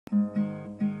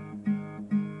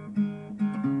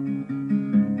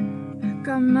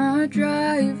my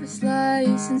driver's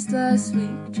license last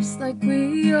week, just like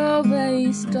we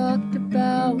always talked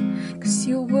about. Cause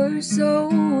you were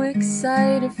so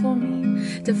excited for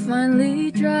me to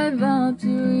finally drive up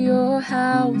to your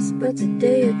house. But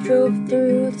today I drove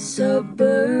through the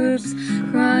suburbs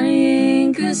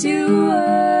crying cause you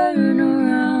weren't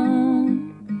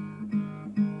around.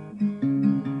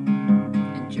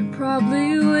 And you're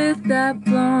probably with that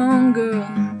blonde girl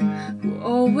who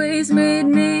always made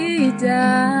me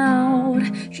doubt.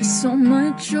 She's so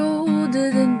much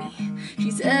older than me,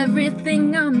 she's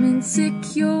everything I'm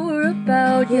insecure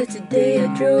about. Yet today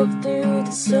I drove through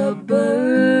the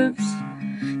suburbs,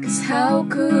 cause how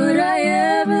could I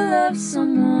ever love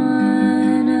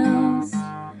someone else?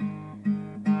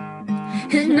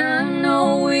 And I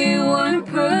know we weren't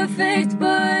perfect,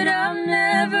 but I've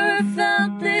never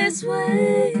felt this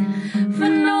way for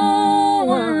no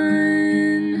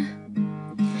one.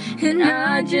 And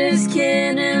I just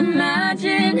can't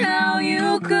imagine how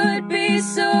you could be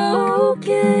so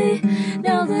okay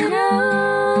now that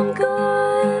I'm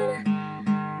gone.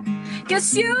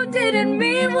 Guess you didn't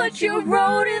mean what you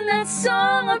wrote in that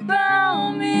song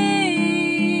about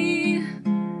me.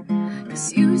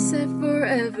 Cause you said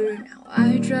forever, now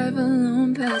I drive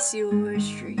alone past your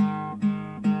street.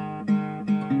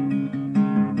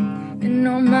 And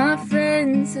all my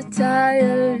friends are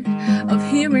tired of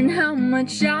hearing how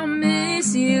much I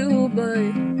miss you, but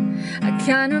I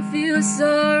kinda feel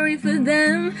sorry for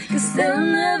them, cause they'll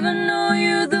never know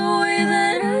you the way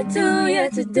that I do.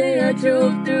 Yet today I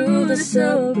drove through the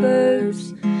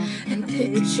suburbs and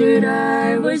pictured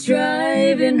I was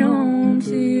driving home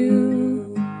to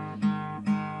you.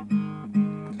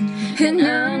 And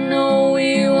I know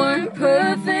we weren't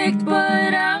perfect,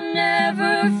 but I've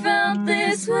never felt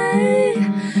this way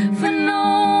for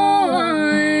no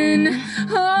one.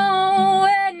 Oh,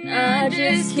 and I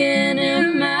just can't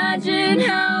imagine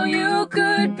how you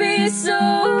could be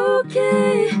so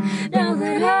okay now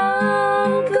that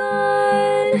I'm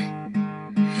gone.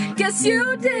 Guess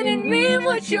you didn't mean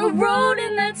what you wrote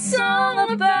in that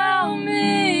song about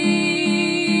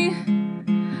me.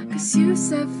 Cause you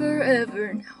said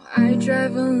forever, now I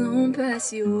drive alone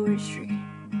past your street.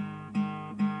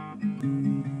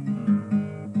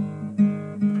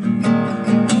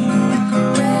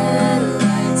 Red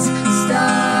lights,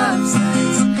 stop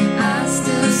signs, I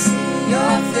still see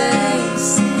your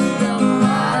face in the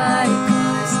white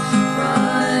cars,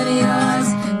 front yards,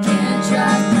 can't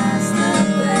drive past the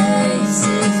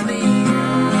places we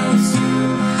used to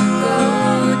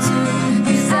go to,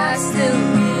 cause I still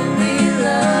really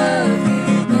love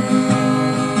you.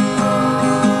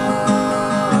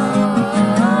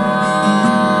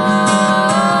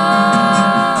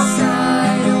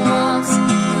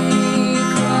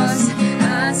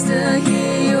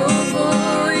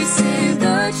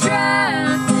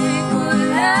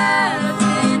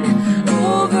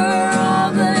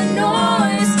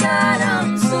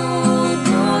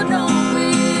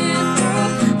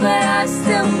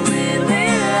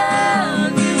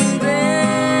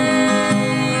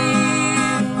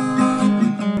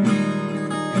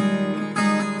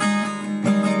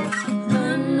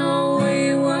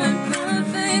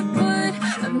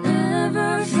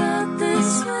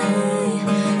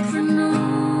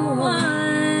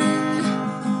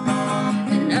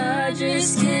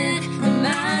 Just can't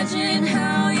imagine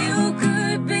how you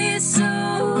could be so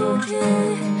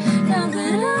okay now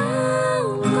that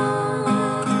I'm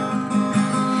gone.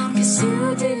 Cause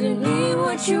you didn't mean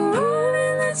what you wrote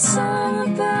in that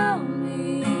song about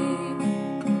me.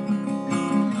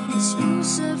 Cause you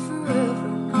said forever,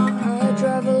 now I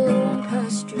drive alone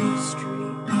past your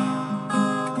street.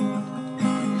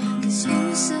 Cause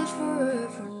you said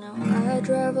forever, now I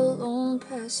drive alone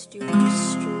past your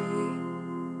street.